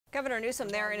Governor Newsom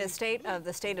there in his State of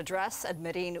the State address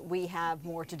admitting we have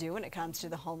more to do when it comes to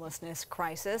the homelessness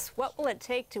crisis. What will it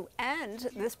take to end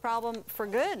this problem for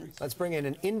good? Let's bring in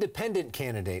an independent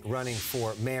candidate running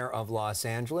for mayor of Los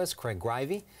Angeles, Craig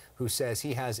Greiwe, who says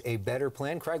he has a better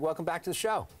plan. Craig, welcome back to the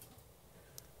show.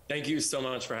 Thank you so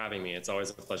much for having me. It's always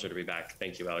a pleasure to be back.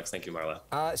 Thank you, Alex. Thank you,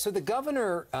 Marla. So the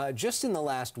governor just in the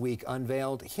last week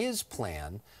unveiled his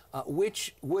plan,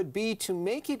 which would be to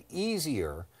make it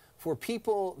easier for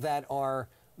people that are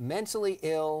mentally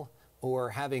ill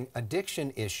or having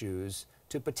addiction issues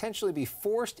to potentially be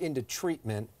forced into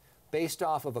treatment based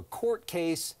off of a court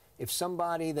case if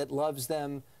somebody that loves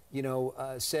them,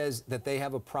 says that they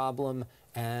have a problem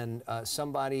and a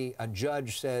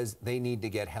judge says they need to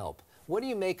get help. What do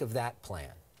you make of that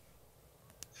plan?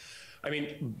 I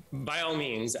mean, by all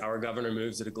means, our governor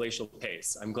moves at a glacial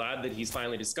pace. I'm glad that he's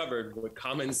finally discovered what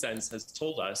common sense has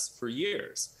told us for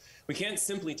years. We can't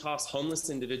simply toss homeless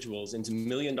individuals into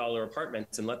million-dollar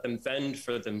apartments and let them fend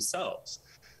for themselves.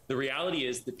 The reality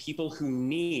is that people who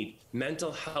need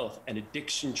mental health and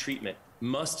addiction treatment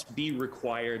must be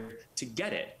required to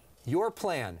get it. Your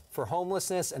plan for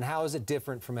homelessness, and how is it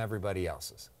different from everybody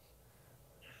else's?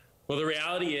 Well, the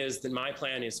reality is that my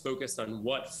plan is focused on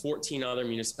what 14 other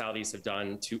municipalities have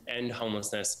done to end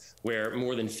homelessness, where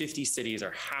more than 50 cities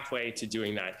are halfway to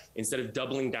doing that, instead of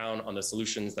doubling down on the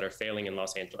solutions that are failing in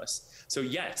Los Angeles. So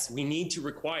yes, we need to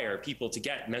require people to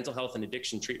get mental health and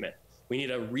addiction treatment. We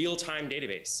need a real-time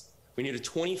database. We need a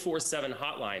 24/7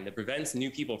 hotline that prevents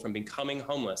new people from becoming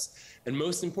homeless. And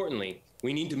most importantly,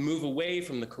 we need to move away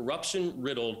from the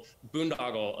corruption-riddled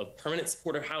boondoggle of permanent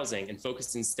supportive housing and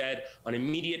focus instead on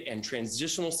immediate and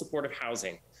transitional supportive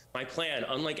housing. My plan,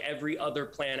 unlike every other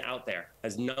plan out there,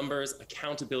 has numbers,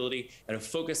 accountability, and a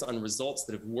focus on results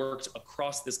that have worked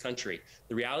across this country.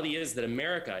 The reality is that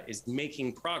America is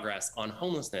making progress on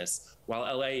homelessness while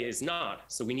LA is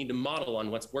not, so we need to model on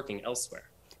what's working elsewhere.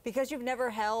 Because you've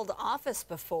never held office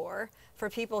before,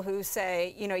 for people who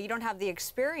say, you don't have the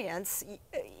experience,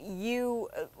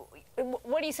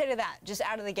 what do you say to that, just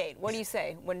out of the gate? What do you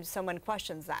say when someone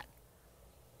questions that?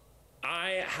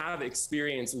 I have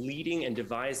experience leading and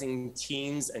devising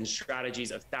teams and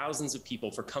strategies of thousands of people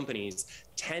for companies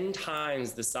 10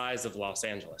 times the size of Los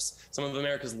Angeles, some of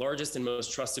America's largest and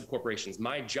most trusted corporations.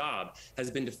 My job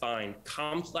has been to find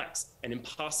complex and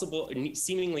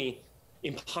seemingly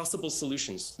impossible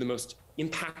solutions to the most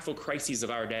impactful crises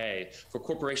of our day for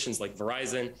corporations like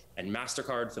Verizon and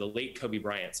MasterCard for the late Kobe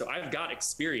Bryant. So I've got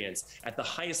experience at the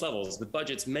highest levels with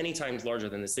budgets many times larger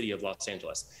than the city of Los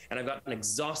Angeles. And I've got an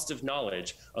exhaustive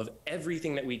knowledge of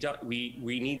everything that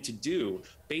we need to do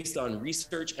based on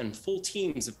research and full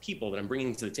teams of people that I'm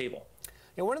bringing to the table.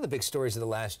 One of the big stories of the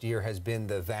last year has been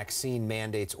the vaccine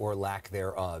mandates or lack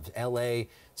thereof. LA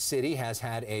City has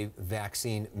had a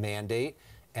vaccine mandate.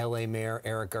 LA Mayor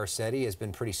Eric Garcetti has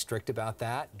been pretty strict about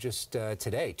that. Just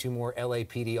today, 2 more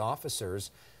LAPD officers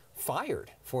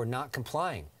fired for not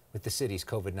complying with the city's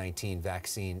COVID-19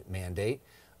 vaccine mandate.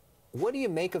 What do you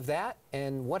make of that,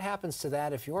 and what happens to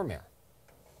that if you're mayor?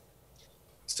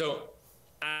 So,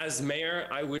 as mayor,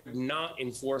 I would not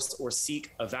enforce or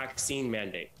seek a vaccine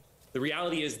mandate. The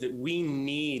reality is that we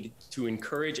need to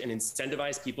encourage and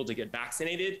incentivize people to get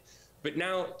vaccinated. But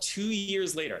now, 2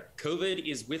 years later, COVID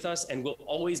is with us and will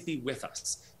always be with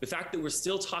us. The fact that we're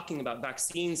still talking about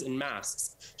vaccines and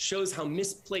masks shows how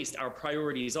misplaced our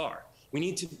priorities are. We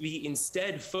need to be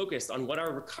instead focused on what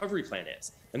our recovery plan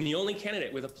is. And the only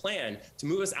candidate with a plan to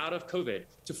move us out of COVID,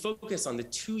 to focus on the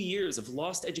 2 years of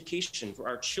lost education for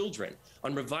our children,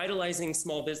 on revitalizing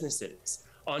small businesses,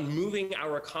 on moving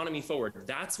our economy forward.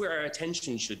 That's where our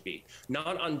attention should be,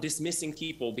 not on dismissing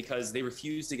people because they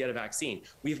refuse to get a vaccine.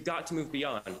 We've got to move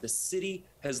beyond. The city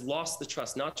has lost the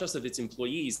trust, not just of its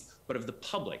employees, but of the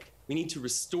public. We need to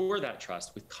restore that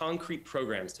trust with concrete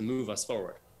programs to move us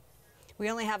forward. We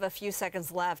only have a few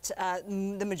seconds left.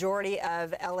 The majority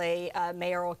of LA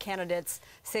mayoral candidates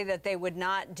say that they would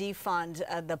not defund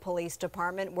the police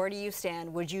department. Where do you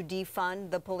stand? Would you defund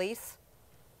the police?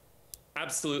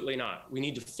 Absolutely not. We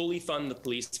need to fully fund the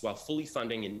police while fully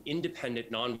funding an independent,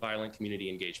 nonviolent community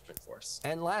engagement force.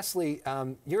 And lastly,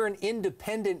 you're an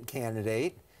independent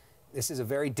candidate. This is a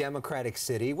very democratic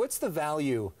city. What's the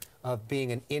value of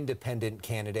being an independent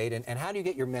candidate, and how do you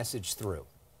get your message through?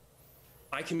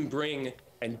 I can bring,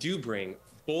 and do bring,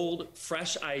 bold,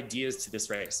 fresh ideas to this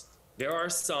race. There are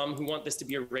some who want this to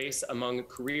be a race among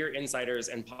career insiders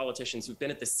and politicians who've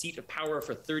been at the seat of power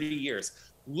for 30 years.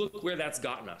 Look where that's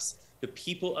gotten us. The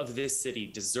people of this city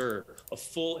deserve a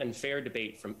full and fair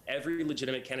debate from every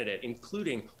legitimate candidate,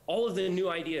 including all of the new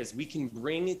ideas we can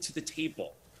bring to the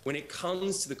table when it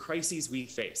comes to the crises we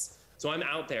face. So I'm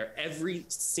out there every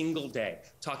single day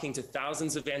talking to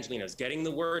thousands of Angelinos, getting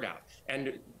the word out.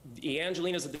 And the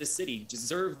Angelinos of this city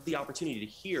deserve the opportunity to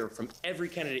hear from every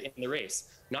candidate in the race,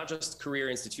 not just career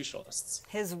institutionalists.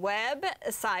 His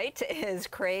website is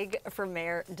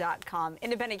craigformayor.com.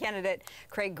 Independent candidate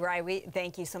Craig Greiwe,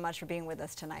 thank you so much for being with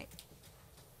us tonight.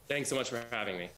 Thanks so much for having me.